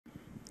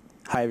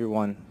Hi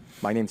everyone,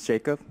 my name is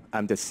Jacob.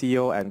 I'm the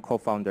CEO and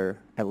co-founder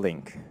at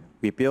linq.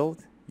 We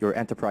build your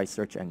enterprise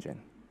search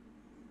engine.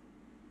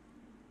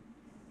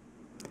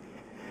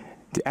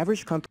 The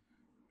average company...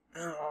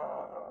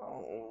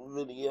 Oh,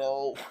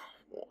 video.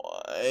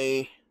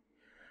 Why?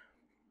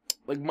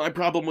 Like, my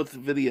problem with the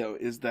video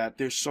is that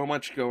there's so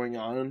much going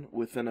on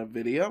within a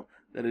video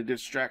that it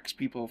distracts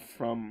people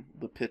from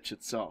the pitch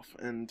itself.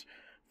 And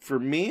for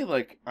me,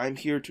 like, I'm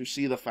here to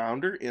see the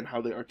founder and how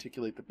they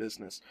articulate the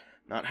business,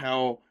 not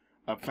how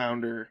a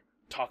founder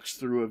talks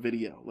through a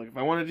video. Like, if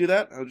I want to do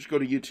that, I'll just go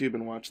to YouTube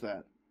and watch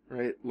that,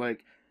 right?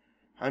 Like,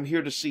 I'm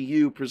here to see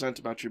you present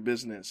about your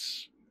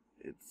business.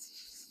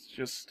 It's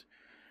just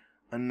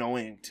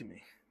annoying to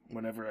me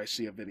whenever I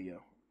see a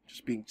video.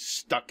 Just being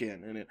stuck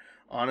in. And it,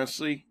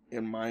 honestly,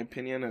 in my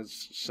opinion,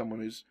 as someone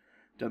who's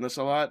done this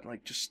a lot,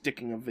 like, just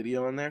sticking a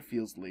video in there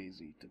feels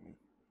lazy to me.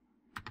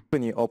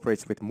 Company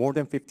operates with more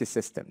than 50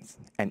 systems,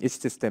 and each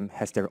system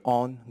has their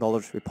own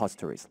knowledge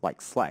repositories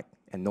like Slack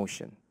and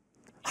Notion.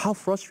 How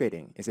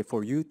frustrating is it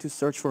for you to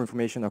search for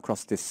information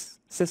across these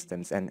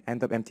systems and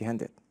end up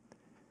empty-handed?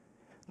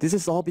 This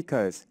is all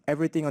because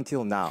everything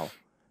until now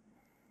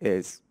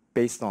is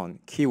based on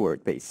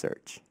keyword-based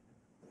search.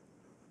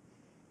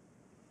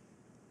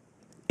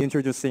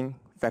 Introducing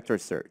vector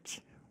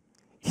search.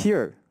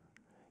 Here,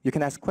 you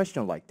can ask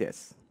questions like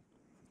this,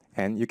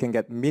 and you can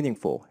get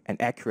meaningful and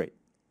accurate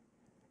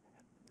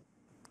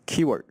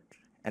keyword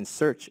and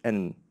search,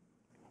 and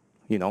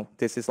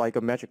this is like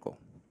a magical.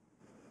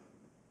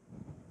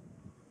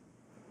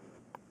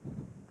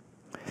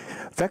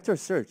 Vector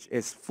search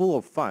is full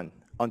of fun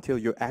until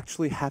you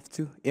actually have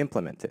to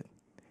implement it.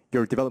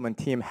 Your development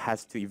team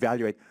has to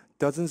evaluate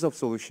dozens of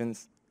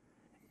solutions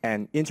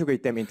and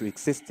integrate them into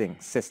existing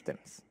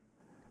systems.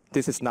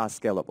 This is not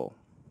scalable.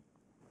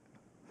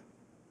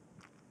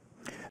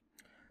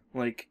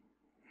 Like,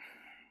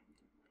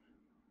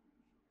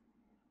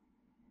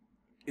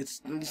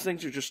 these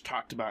things are just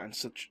talked about in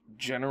such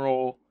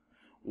general,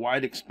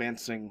 wide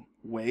expansing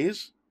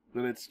ways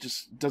that it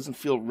just doesn't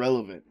feel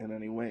relevant in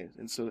any way.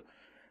 And so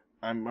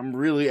I'm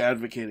really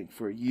advocating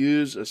for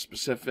use a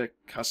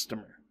specific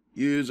customer.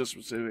 Use a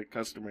specific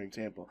customer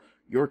example.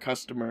 Your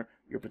customer,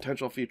 your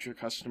potential future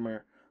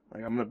customer.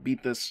 Like, I'm going to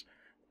beat this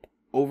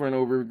over and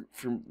over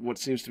from what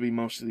seems to be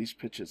most of these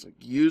pitches. Like,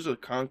 use a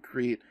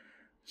concrete,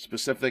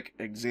 specific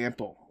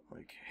example.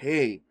 Like,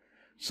 hey,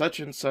 such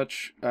and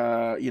such,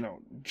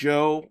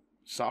 Joe,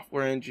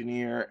 software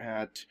engineer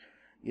at,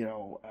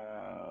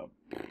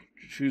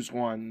 choose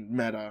one,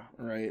 Meta,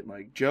 right?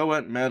 Like, Joe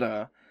at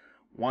Meta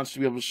wants to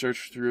be able to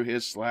search through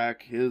his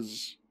Slack,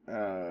 his,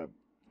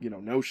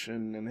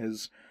 Notion, and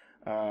his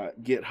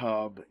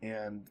GitHub,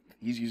 and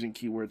he's using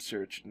keyword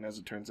search, and as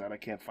it turns out, I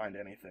can't find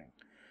anything.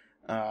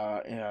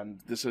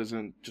 And this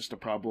isn't just a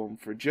problem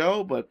for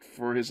Joe, but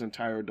for his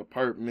entire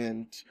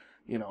department.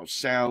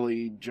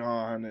 Sally,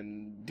 John,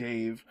 and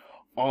Dave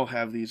all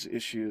have these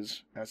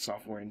issues as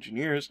software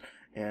engineers,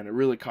 and it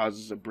really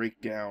causes a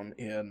breakdown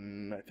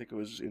in, I think it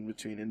was in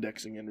between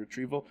indexing and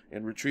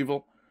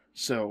retrieval.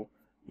 So,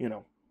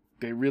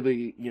 they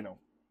really,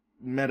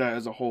 Meta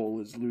as a whole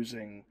is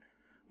losing,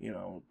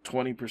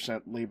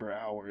 20% labor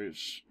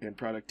hours in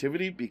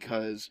productivity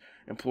because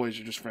employees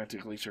are just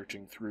frantically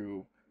searching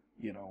through,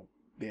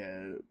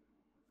 the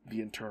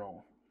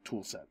internal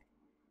tool set.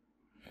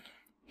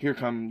 Here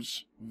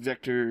comes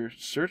vector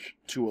search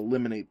to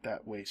eliminate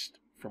that waste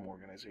from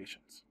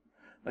organizations.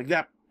 Like,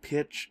 that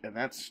pitch and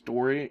that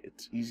story,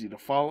 it's easy to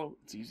follow,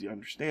 it's easy to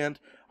understand.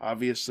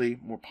 Obviously,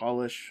 more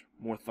polished,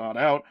 more thought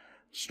out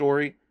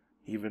story,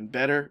 even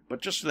better.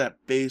 But just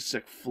that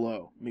basic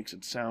flow makes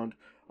it sound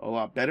a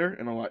lot better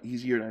and a lot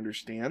easier to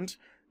understand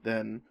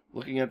than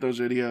looking at those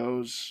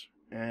videos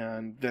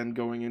and then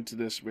going into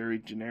this very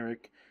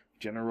generic,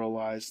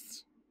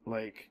 generalized,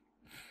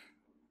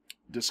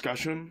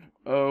 discussion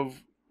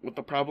of what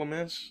the problem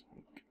is,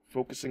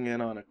 focusing in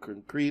on a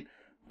concrete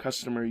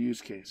customer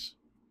use case.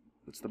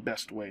 That's the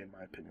best way, in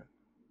my opinion.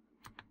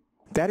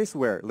 That is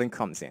where linq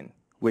comes in.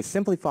 We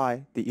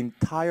simplify the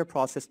entire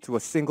process to a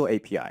single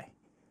API,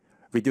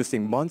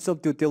 reducing months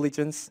of due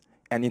diligence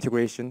and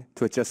integration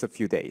to just a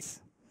few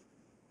days.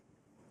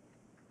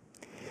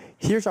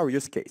 Here's our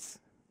use case.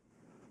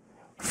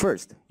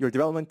 First, your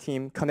development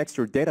team connects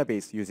your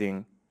database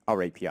using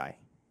our API,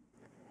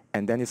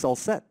 and then it's all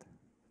set.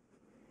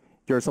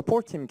 Your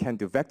support team can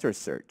do vector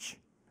search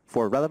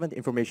for relevant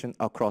information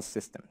across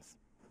systems.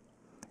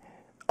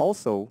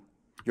 Also,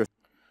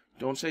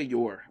 don't say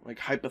your, like,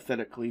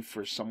 hypothetically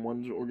for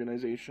someone's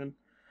organization,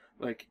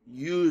 like,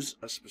 use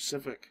a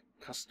specific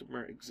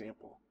customer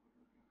example.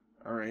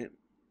 All right?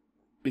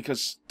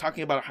 Because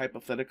talking about it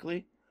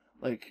hypothetically,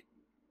 like,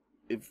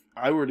 if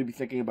I were to be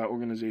thinking about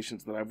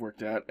organizations that I've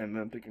worked at and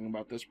then thinking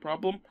about this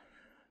problem,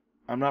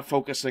 I'm not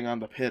focusing on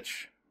the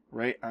pitch,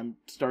 right? I'm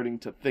starting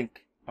to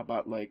think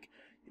about, like,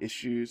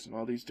 issues and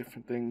all these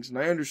different things. And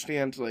I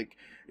understand, like,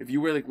 if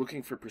you were, like,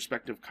 looking for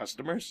prospective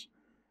customers,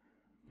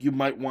 you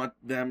might want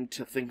them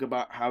to think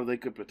about how they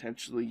could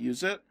potentially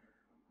use it,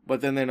 but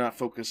then they're not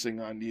focusing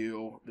on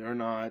you. They're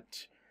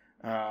not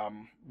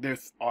They're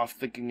off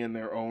thinking in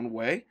their own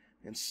way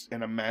and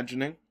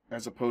imagining,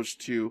 as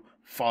opposed to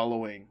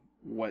following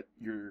what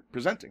you're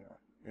presenting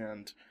on.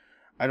 And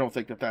I don't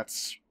think that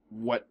that's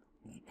what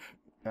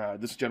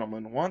this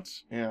gentleman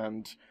wants,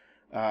 and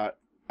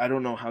I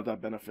don't know how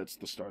that benefits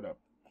the startup,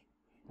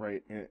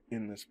 right,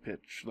 in this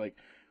pitch. Like,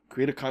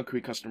 create a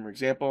concrete customer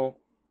example.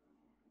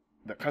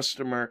 The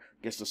customer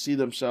gets to see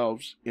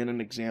themselves in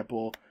an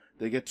example.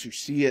 They get to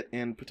see it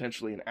in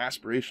potentially an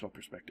aspirational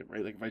perspective,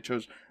 right? Like, if I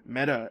chose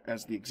Meta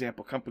as the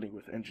example company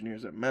with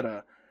engineers at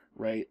Meta,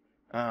 right,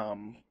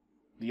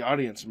 the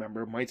audience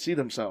member might see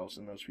themselves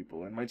in those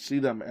people and might see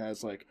them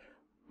as like,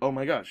 oh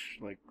my gosh,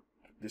 like,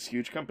 this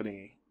huge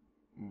company,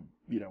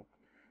 you know,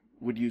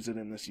 would use it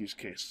in this use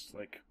case.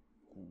 Like,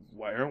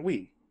 why aren't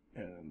we?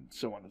 And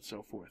so on and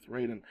so forth,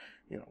 right? And,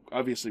 you know,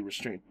 obviously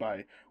restrained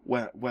by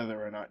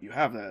whether or not you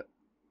have that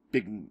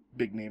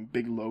big name,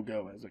 big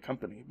logo as a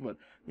company. But,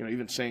 you know,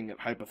 even saying it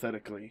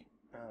hypothetically,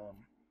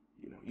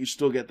 you know, you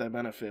still get that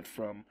benefit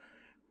from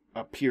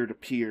a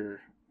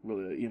peer-to-peer,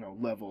 you know,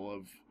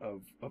 level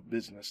of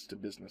business to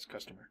business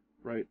customer,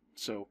 right?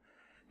 So,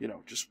 you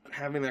know, just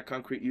having that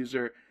concrete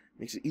user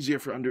makes it easier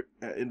for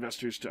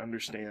investors to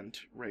understand,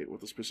 right,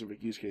 what the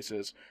specific use case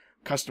is.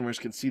 Customers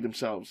can see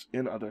themselves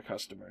in other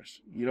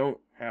customers. You don't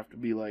have to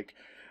be like,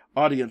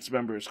 audience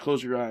members,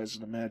 close your eyes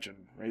and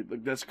imagine, right?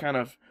 Like, that's kind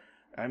of,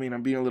 I mean,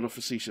 I'm being a little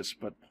facetious,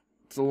 but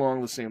it's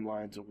along the same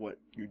lines of what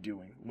you're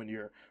doing when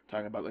you're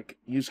talking about, like,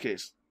 use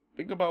case.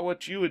 Think about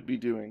what you would be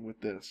doing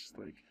with this.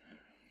 Like,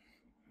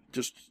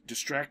 just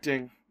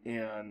distracting,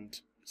 and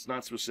it's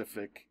not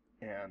specific,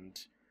 and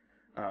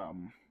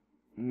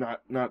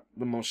not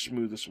the most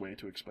smoothest way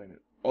to explain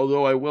it.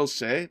 Although I will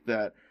say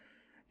that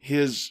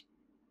his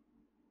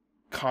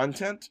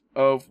content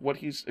of what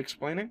he's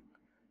explaining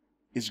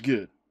is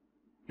good.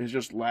 It's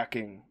just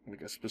lacking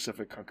like a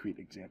specific concrete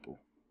example.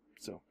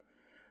 So,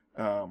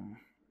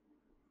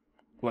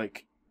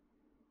 like,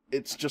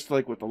 it's just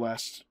like with the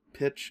last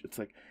pitch. It's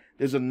like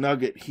there's a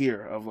nugget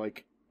here of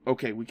like,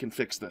 okay, we can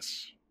fix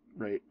this,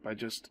 right? By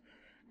just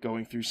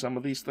going through some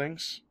of these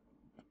things.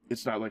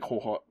 It's not like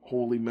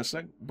wholly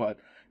missing, but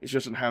it's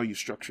just in how you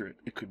structure it.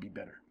 It could be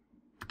better.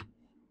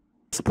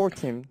 Support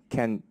team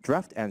can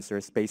draft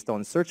answers based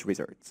on search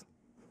results.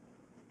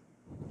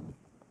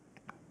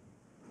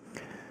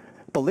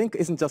 But linq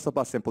isn't just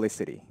about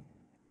simplicity.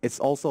 It's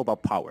also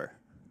about power.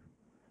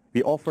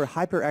 We offer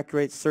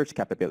hyper-accurate search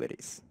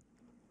capabilities.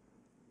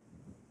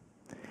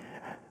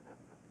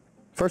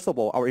 First of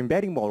all, our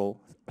embedding model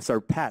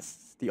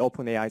surpasses the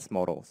OpenAI's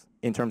models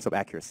in terms of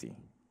accuracy.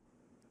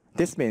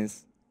 This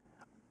means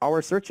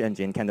our search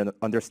engine can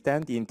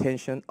understand the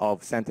intention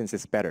of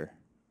sentences better.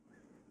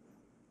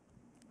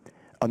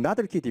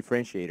 Another key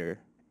differentiator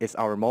is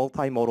our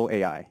multimodal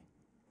AI.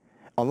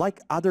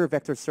 Unlike other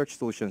vector search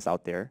solutions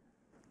out there,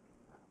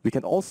 we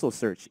can also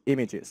search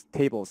images,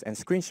 tables, and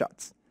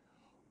screenshots,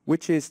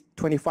 which is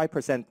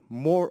 25%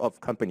 more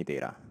of company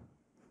data.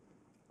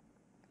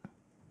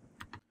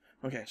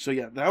 Okay, so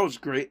yeah, that was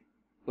great,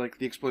 like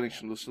the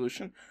explanation of the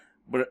solution.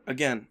 But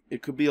again,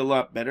 it could be a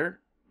lot better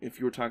if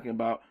you were talking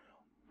about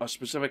a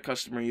specific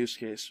customer use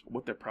case,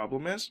 what their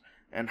problem is,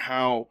 and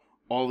how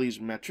all these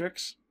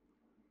metrics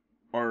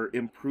are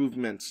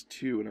improvements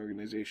to an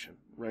organization,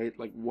 right?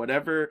 Like,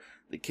 whatever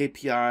the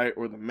KPI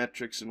or the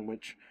metrics in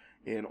which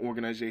an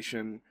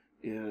organization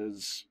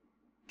is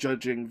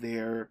judging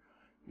their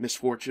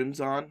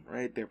misfortunes on,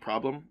 right, their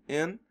problem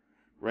in,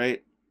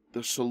 right,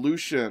 the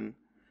solution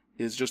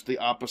is just the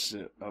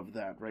opposite of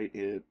that, right?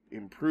 It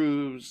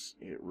improves,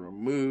 it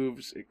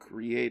removes, it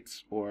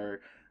creates, or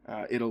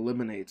it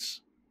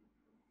eliminates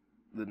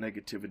the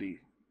negativity,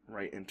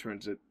 right, and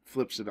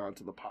flips it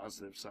onto the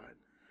positive side.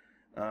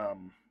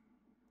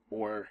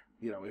 Or,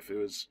 you know, if it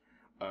was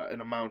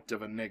an amount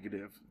of a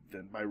negative,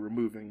 then by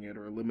removing it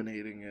or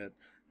eliminating it,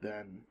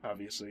 then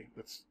obviously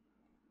that's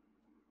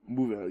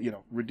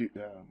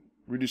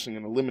reducing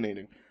and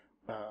eliminating,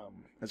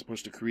 as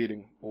opposed to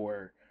creating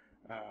or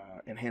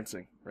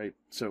enhancing, right?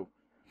 So,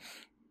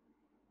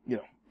 you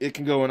know, it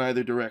can go in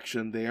either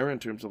direction there in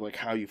terms of like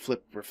how you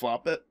flip or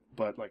flop it,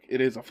 but like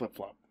it is a flip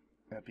flop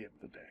at the end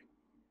of the day.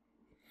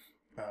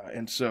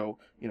 And so,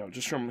 you know,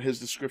 just from his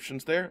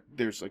descriptions there,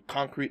 there's like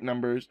concrete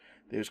numbers,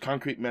 there's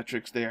concrete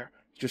metrics there.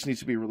 It just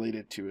needs to be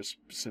related to a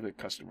specific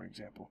customer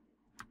example.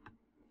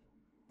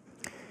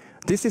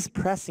 This is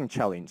pressing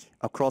challenge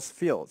across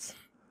fields,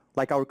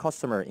 like our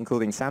customer,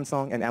 including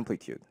Samsung and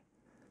Amplitude.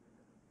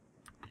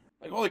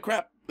 Like, holy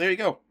crap, there you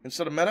go.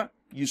 Instead of Meta,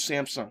 use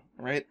Samsung,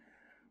 right?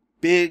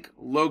 Big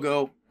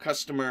logo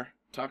customer,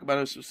 talk about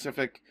a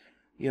specific,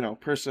 you know,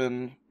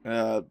 person,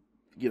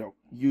 you know,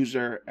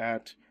 user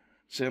at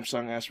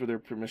Samsung, asked for their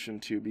permission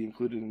to be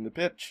included in the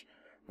pitch.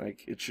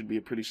 Like, it should be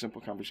a pretty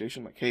simple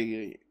conversation. Like,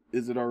 hey,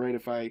 is it all right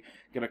if I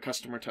get a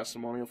customer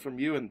testimonial from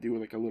you and do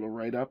like a little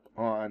write-up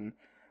on,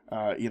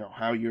 you know,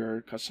 how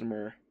your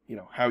customer, you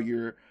know, how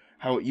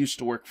it used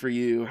to work for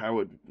you, how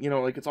it, you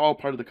know, like, it's all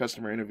part of the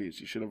customer interviews.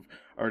 You should have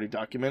already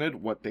documented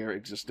what their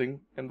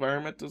existing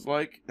environment is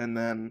like, and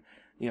then,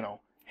 you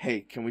know,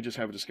 hey, can we just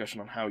have a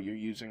discussion on how you're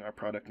using our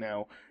product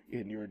now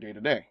in your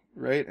day-to-day,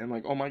 right? And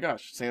like, oh my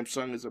gosh,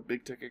 Samsung is a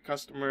big ticket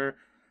customer.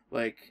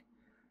 Like,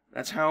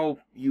 that's how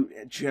you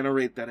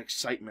generate that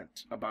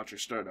excitement about your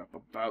startup,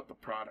 about the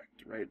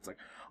product, right? It's like,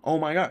 oh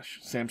my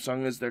gosh,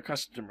 Samsung is their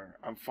customer.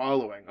 I'm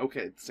following.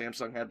 Okay,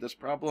 Samsung had this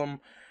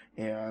problem,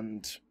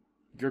 and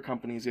your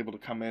company is able to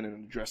come in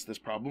and address this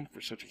problem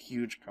for such a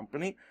huge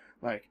company.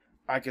 Like,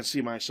 I can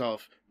see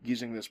myself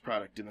using this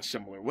product in a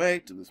similar way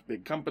to this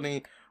big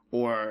company.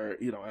 Or,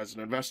 you know, as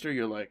an investor,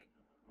 you're like,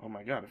 oh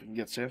my God, if he can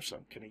get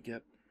Samsung, can he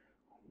get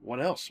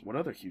what else? What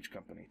other huge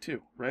company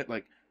too, right?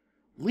 Like,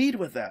 lead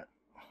with that.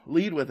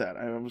 Lead with that.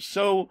 I'm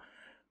so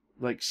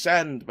like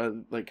saddened by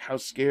like how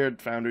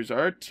scared founders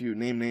are to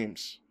name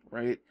names,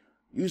 right?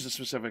 Use a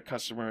specific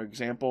customer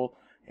example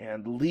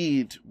and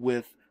lead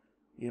with,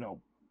 you know,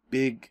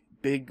 big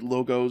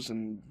logos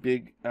and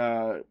big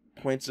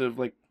points of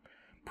like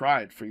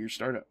pride for your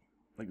startup.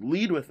 Like,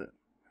 lead with it.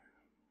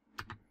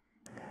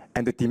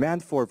 And the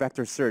demand for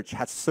vector search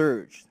has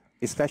surged,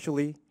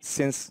 especially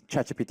since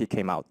ChatGPT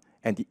came out.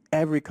 And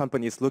every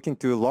company is looking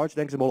to large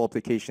language model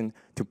application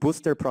to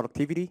boost their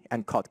productivity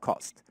and cut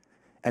cost.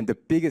 And the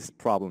biggest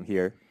problem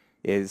here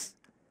is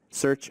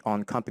search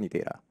on company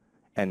data.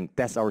 And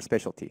that's our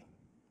specialty.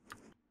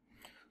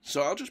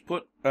 So I'll just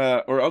put,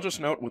 or I'll just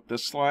note with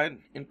this slide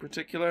in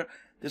particular,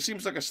 this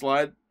seems like a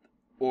slide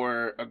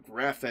or a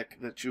graphic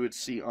that you would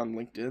see on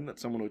LinkedIn that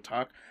someone would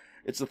talk.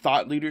 It's a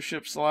thought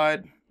leadership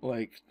slide,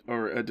 like,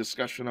 or a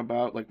discussion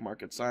about like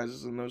market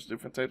sizes and those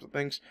different types of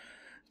things.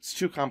 It's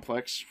too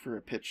complex for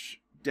a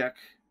pitch deck.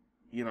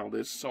 You know,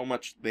 there's so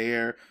much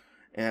there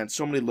and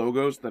so many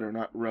logos that are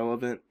not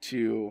relevant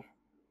to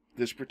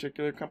this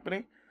particular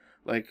company.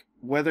 Like,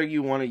 whether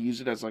you want to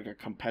use it as like a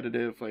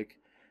competitive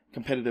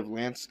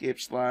landscape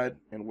slide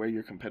and where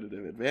your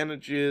competitive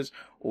advantage is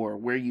or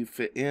where you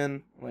fit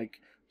in, like,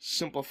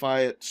 simplify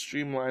it,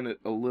 streamline it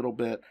a little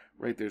bit,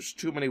 right? There's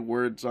too many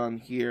words on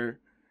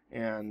here,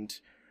 and,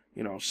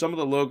 you know, some of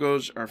the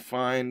logos are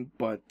fine,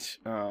 but,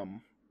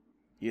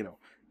 you know,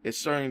 it's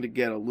starting to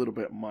get a little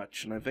bit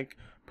much. And I think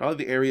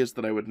probably the areas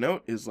that I would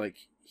note is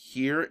like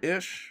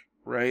here-ish,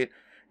 right?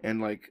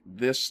 And like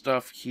this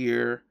stuff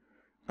here,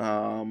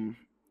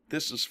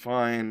 this is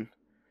fine,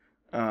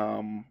 but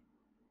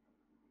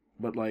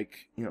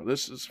like, you know,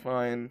 this is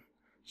fine.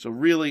 So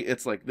really,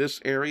 it's like this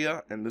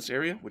area and this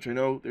area, which I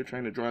know they're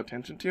trying to draw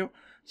attention to.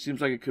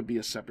 Seems like it could be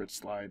a separate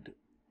slide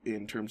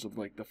in terms of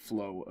like the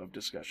flow of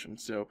discussion.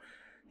 So,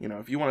 you know,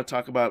 if you want to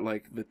talk about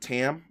like the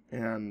TAM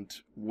and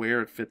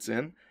where it fits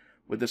in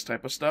with this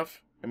type of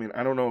stuff, I mean,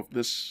 I don't know if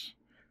this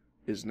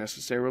is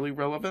necessarily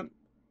relevant.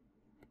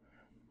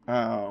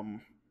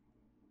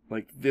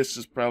 Like this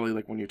is probably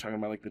like when you're talking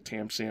about like the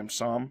TAM, SAM,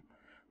 SOM,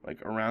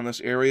 like around this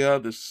area,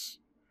 this,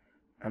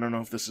 I don't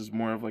know if this is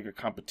more of like a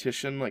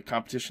competition. Like,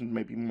 competition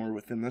may be more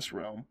within this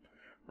realm,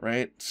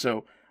 right?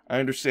 So I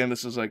understand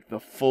this is like the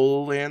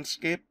full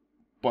landscape,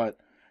 but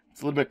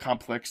it's a little bit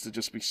complex to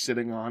just be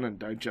sitting on and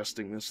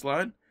digesting this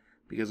slide,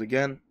 because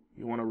again,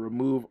 you want to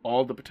remove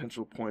all the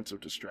potential points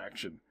of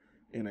distraction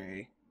in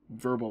a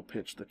verbal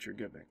pitch that you're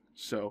giving.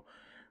 So,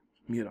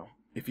 you know,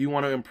 if you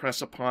want to impress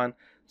upon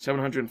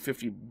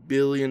 $750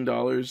 billion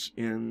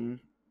in,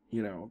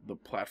 you know, the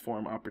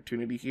platform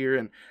opportunity here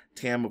and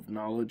TAM of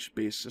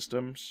knowledge-based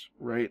systems,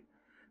 right,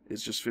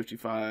 is just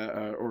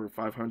 55 or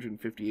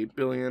 558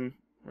 billion,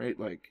 right?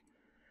 Like,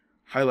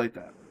 highlight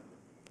that.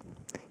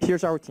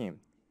 Here's our team.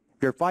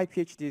 We're 5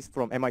 PhDs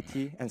from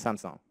MIT and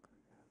Samsung.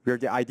 We're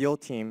the ideal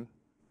team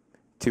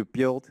to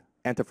build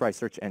enterprise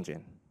search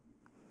engine.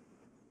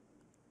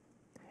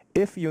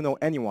 If you know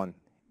anyone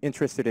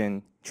interested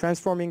in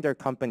transforming their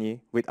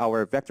company with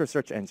our vector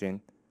search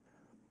engine,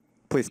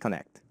 please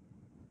connect.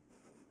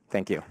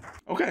 Thank you.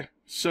 Okay,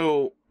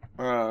 so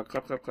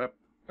clap.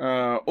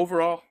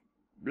 Overall,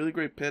 really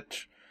great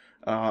pitch.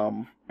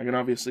 I can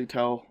obviously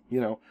tell, you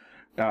know,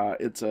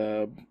 it's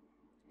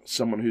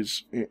someone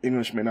whose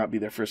English may not be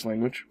their first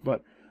language,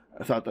 but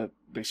I thought that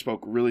they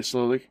spoke really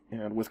slowly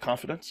and with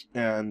confidence.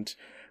 And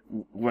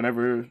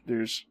whenever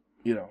there's,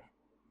 you know,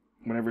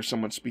 whenever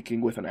someone's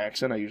speaking with an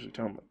accent, I usually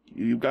tell them,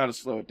 you've got to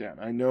slow it down.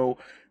 I know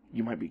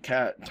you might be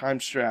time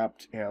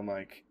strapped and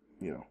like,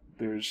 you know,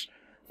 there's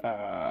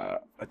a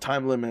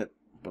time limit,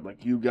 but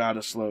like, you got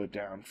to slow it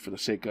down for the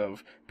sake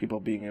of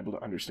people being able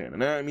to understand.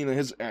 And I mean,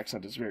 his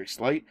accent is very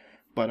slight,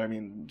 but I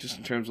mean, just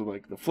in terms of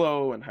like the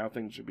flow and how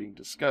things are being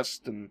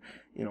discussed and,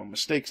 you know,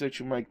 mistakes that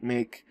you might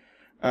make,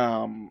 you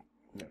know,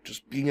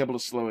 just being able to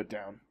slow it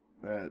down,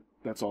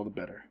 that's all the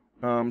better.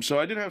 So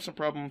I did have some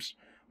problems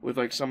with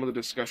like some of the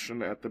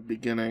discussion at the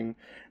beginning,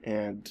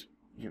 and,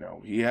 you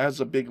know, he has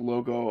a big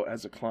logo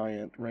as a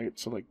client, right?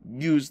 So like,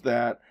 use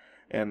that.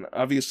 And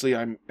obviously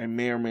I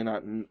may or may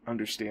not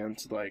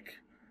understand like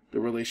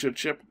the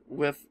relationship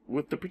with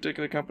the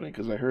particular company,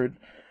 because I heard,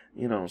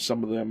 you know,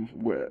 some of them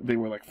they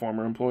were like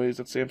former employees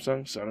at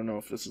Samsung. So I don't know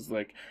if this is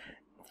like,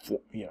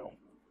 you know,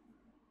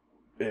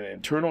 an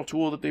internal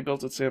tool that they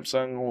built at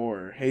Samsung,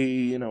 or hey,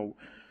 you know,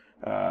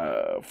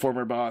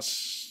 former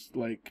boss,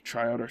 like,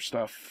 try out our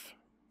stuff,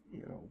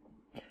 you know.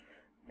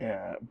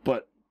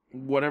 But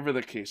whatever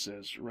the case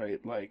is,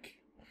 right? Like,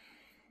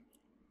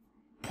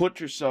 put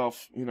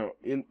yourself,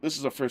 in, this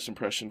is a first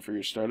impression for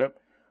your startup.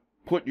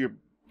 Put your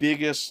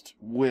biggest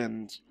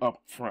wins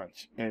up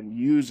front and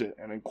use it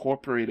and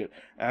incorporate it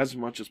as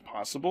much as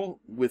possible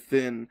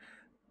within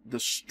the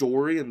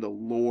story and the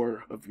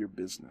lore of your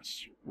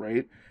business,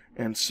 right?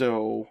 And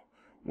so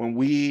when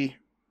we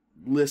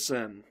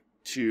listen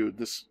to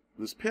this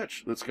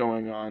pitch that's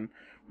going on,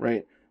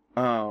 right?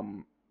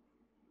 Being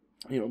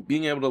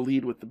able to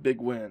lead with the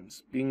big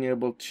wins, being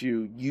able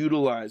to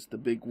utilize the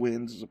big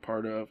wins as a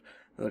part of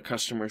the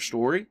customer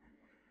story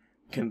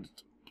can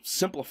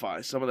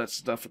simplify some of that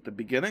stuff at the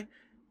beginning.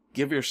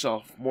 Give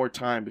yourself more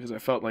time, because I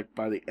felt like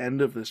by the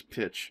end of this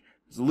pitch,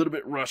 it's a little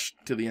bit rushed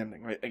to the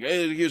ending, right? Like,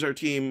 hey, here's our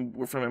team.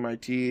 We're from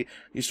MIT.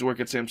 Used to work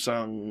at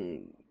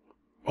Samsung.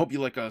 Hope you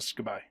like us.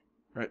 Goodbye.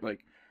 Right?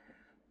 Like,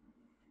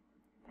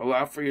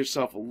 allow for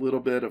yourself a little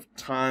bit of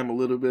time, a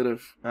little bit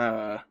of,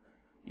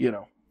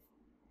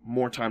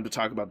 more time to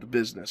talk about the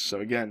business. So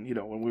again,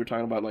 when we were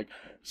talking about like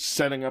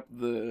setting up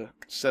the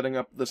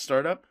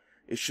startup,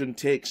 it shouldn't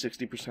take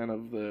 60%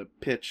 of the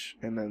pitch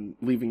and then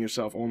leaving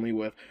yourself only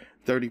with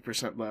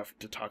 30% left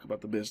to talk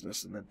about the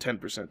business, and then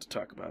 10% to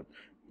talk about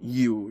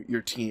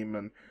your team,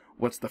 and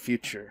what's the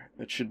future.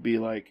 It should be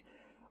like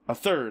a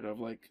third of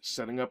like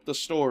setting up the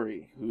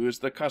story. Who is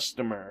the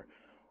customer?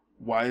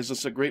 Why is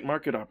this a great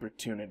market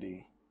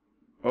opportunity?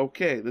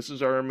 Okay, this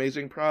is our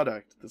amazing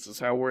product. This is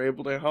how we're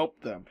able to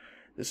help them.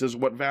 This is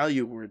what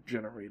value we're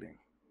generating.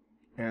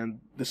 And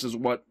this is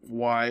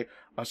why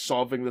us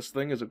solving this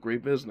thing is a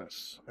great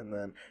business. And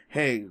then,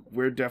 hey,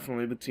 we're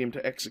definitely the team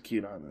to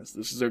execute on this.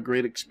 This is a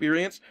great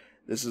experience.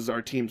 This is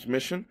our team's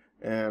mission.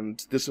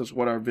 And this is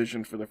what our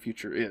vision for the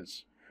future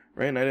is.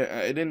 Right? And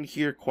I didn't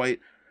hear quite,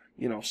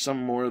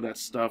 some more of that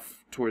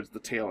stuff towards the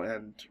tail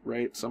end,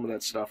 right? Some of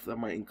that stuff that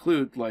might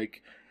include,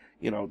 like,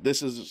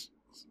 this is,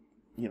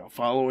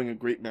 following a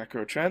great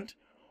macro trend.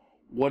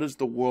 What does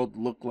the world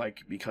look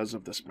like because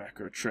of this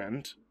macro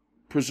trend?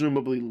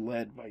 Presumably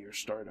led by your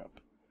startup.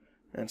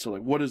 And so,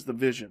 like, what is the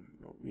vision?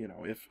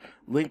 If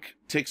linq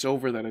takes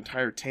over that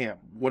entire TAM,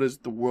 what does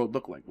the world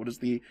look like? What does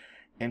the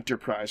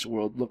enterprise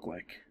world look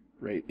like,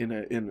 right? In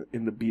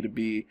the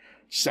B2B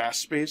SaaS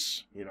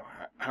space,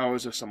 how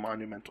is this a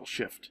monumental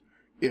shift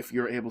if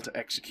you're able to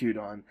execute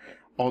on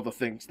all the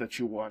things that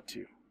you want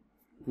to?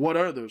 What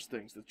are those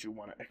things that you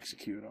want to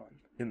execute on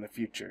in the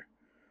future?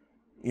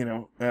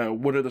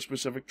 What are the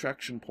specific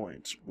traction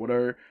points? What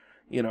are,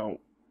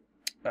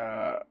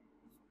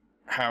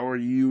 how are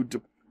you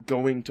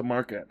going to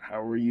market?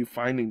 How are you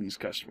finding these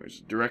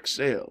customers? Direct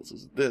sales?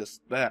 Is this,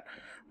 that?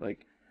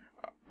 Like,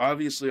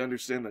 obviously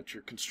understand that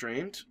you're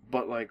constrained,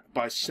 but like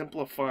by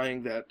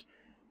simplifying that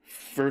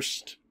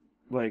first,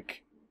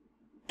 like,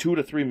 2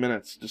 to 3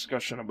 minutes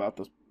discussion about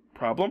the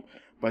problem,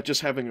 by just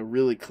having a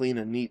really clean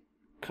and neat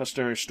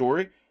customer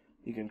story,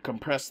 you can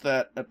compress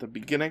that at the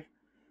beginning,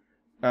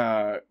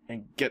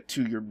 and get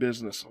to your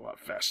business a lot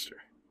faster,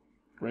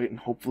 right?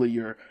 And hopefully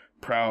you're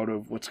proud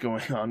of what's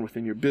going on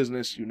within your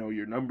business,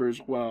 your numbers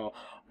well,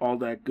 all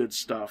that good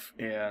stuff,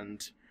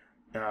 and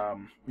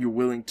you're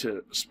willing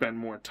to spend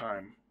more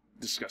time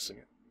discussing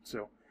it.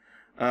 So,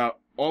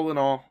 all in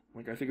all,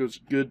 like, I think it was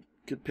a good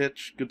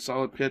pitch, good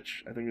solid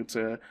pitch. I think it's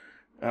a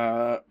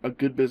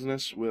good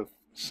business with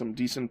some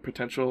decent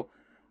potential.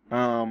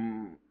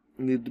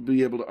 Need to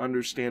be able to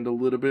understand a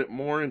little bit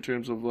more in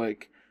terms of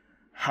like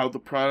how the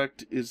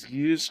product is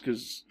used,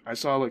 because I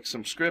saw like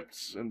some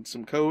scripts and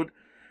some code,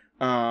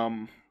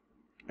 and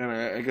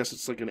I guess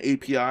it's like an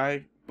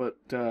API, but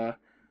an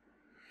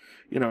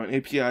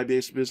API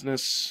based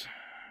business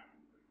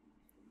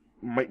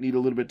might need a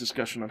little bit of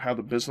discussion on how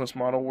the business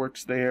model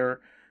works there,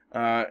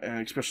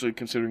 and especially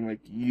considering like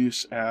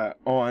use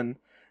on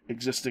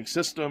existing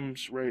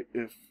systems, right?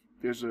 If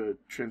there's a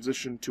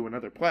transition to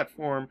another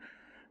platform,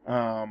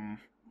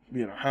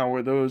 how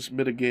are those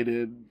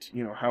mitigated?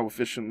 How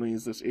efficiently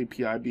is this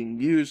API being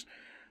used?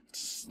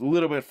 It's a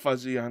little bit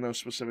fuzzy on those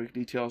specific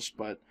details,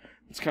 but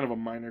it's kind of a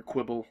minor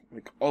quibble.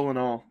 Like, all in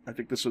all, I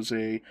think this was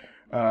a,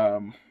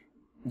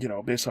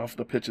 based off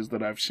the pitches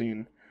that I've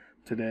seen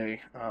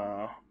today,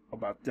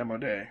 about Demo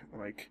Day,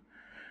 like,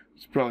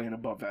 it's probably an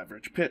above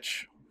average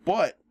pitch.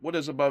 But what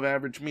does above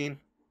average mean?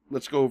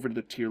 Let's go over to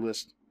the tier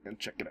list and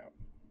check it out.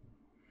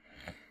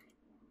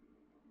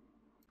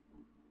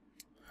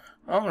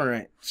 All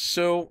right.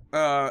 So,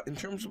 in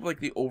terms of like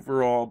the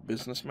overall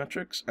business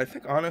metrics, I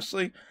think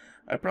honestly,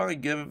 I'd probably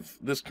give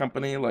this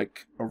company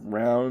like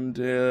around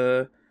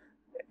maybe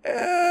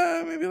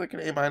like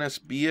an A-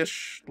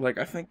 B-ish. Like,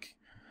 I think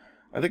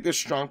there's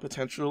strong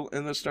potential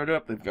in this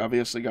startup. They've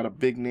obviously got a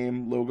big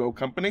name logo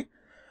company,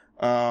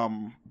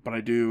 but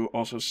I do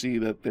also see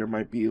that there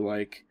might be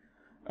like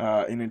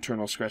an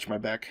internal scratch my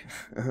back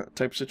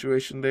type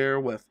situation there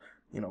with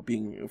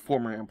being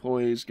former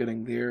employees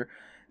getting their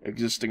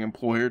existing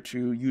employer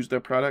to use their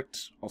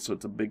product. Also,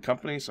 it's a big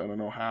company, so I don't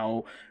know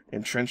how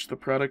entrenched the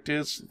product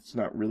is. It's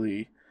not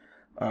really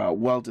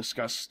well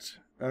discussed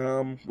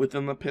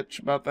within the pitch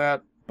about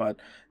that, but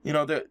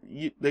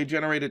they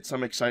generated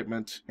some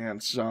excitement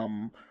and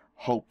some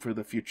hope for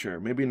the future.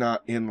 Maybe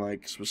not in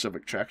like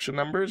specific traction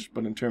numbers,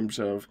 but in terms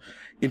of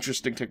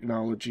interesting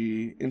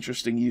technology,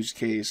 interesting use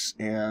case,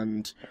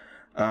 and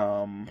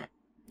following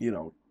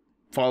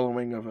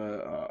of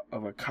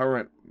a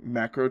current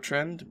macro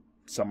trend.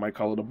 Some might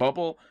call it a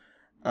bubble,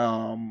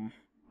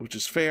 which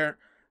is fair.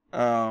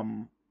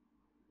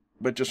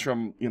 But just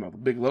from the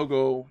big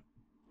logo,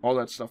 all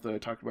that stuff that I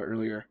talked about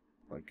earlier,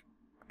 like,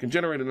 can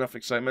generate enough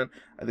excitement.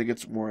 I think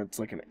it's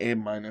like an A-,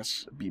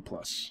 B+.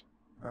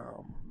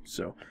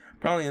 So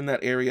probably in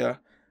that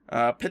area.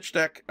 Pitch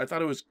deck, I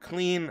thought it was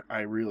clean.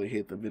 I really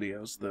hate the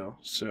videos though,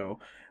 so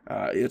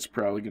it's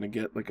probably gonna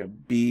get like a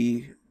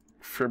B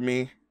for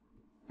me.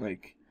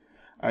 Like,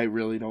 I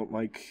really don't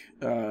like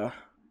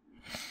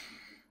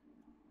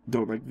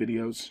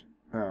videos.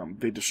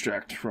 They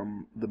distract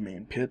from the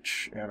main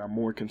pitch, and I'm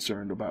more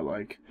concerned about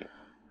like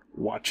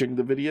watching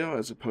the video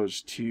as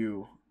opposed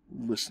to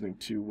listening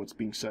to what's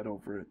being said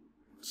over it.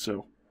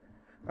 So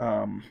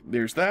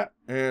there's that.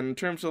 And in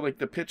terms of like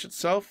the pitch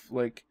itself,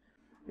 like,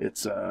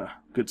 it's a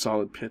good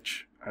solid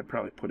pitch. I'd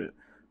probably put it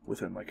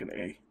within like an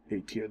A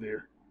tier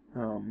there.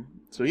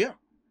 So yeah,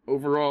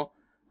 overall,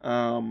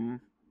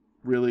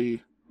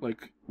 really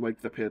like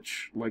the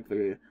pitch, like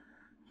the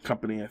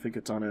company. I think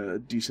it's on a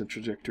decent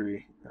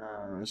trajectory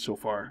so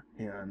far,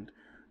 and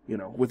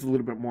with a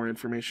little bit more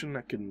information,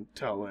 I can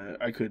tell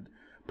I could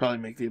probably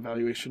make the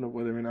evaluation of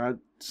whether or not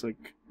it's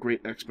like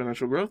great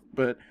exponential growth.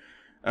 But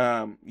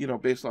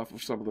based off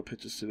of some of the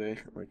pitches today,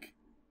 like,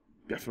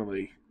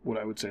 definitely what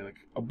I would say like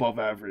above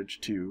average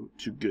to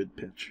good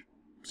pitch.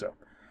 So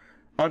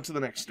on to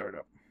the next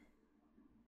startup.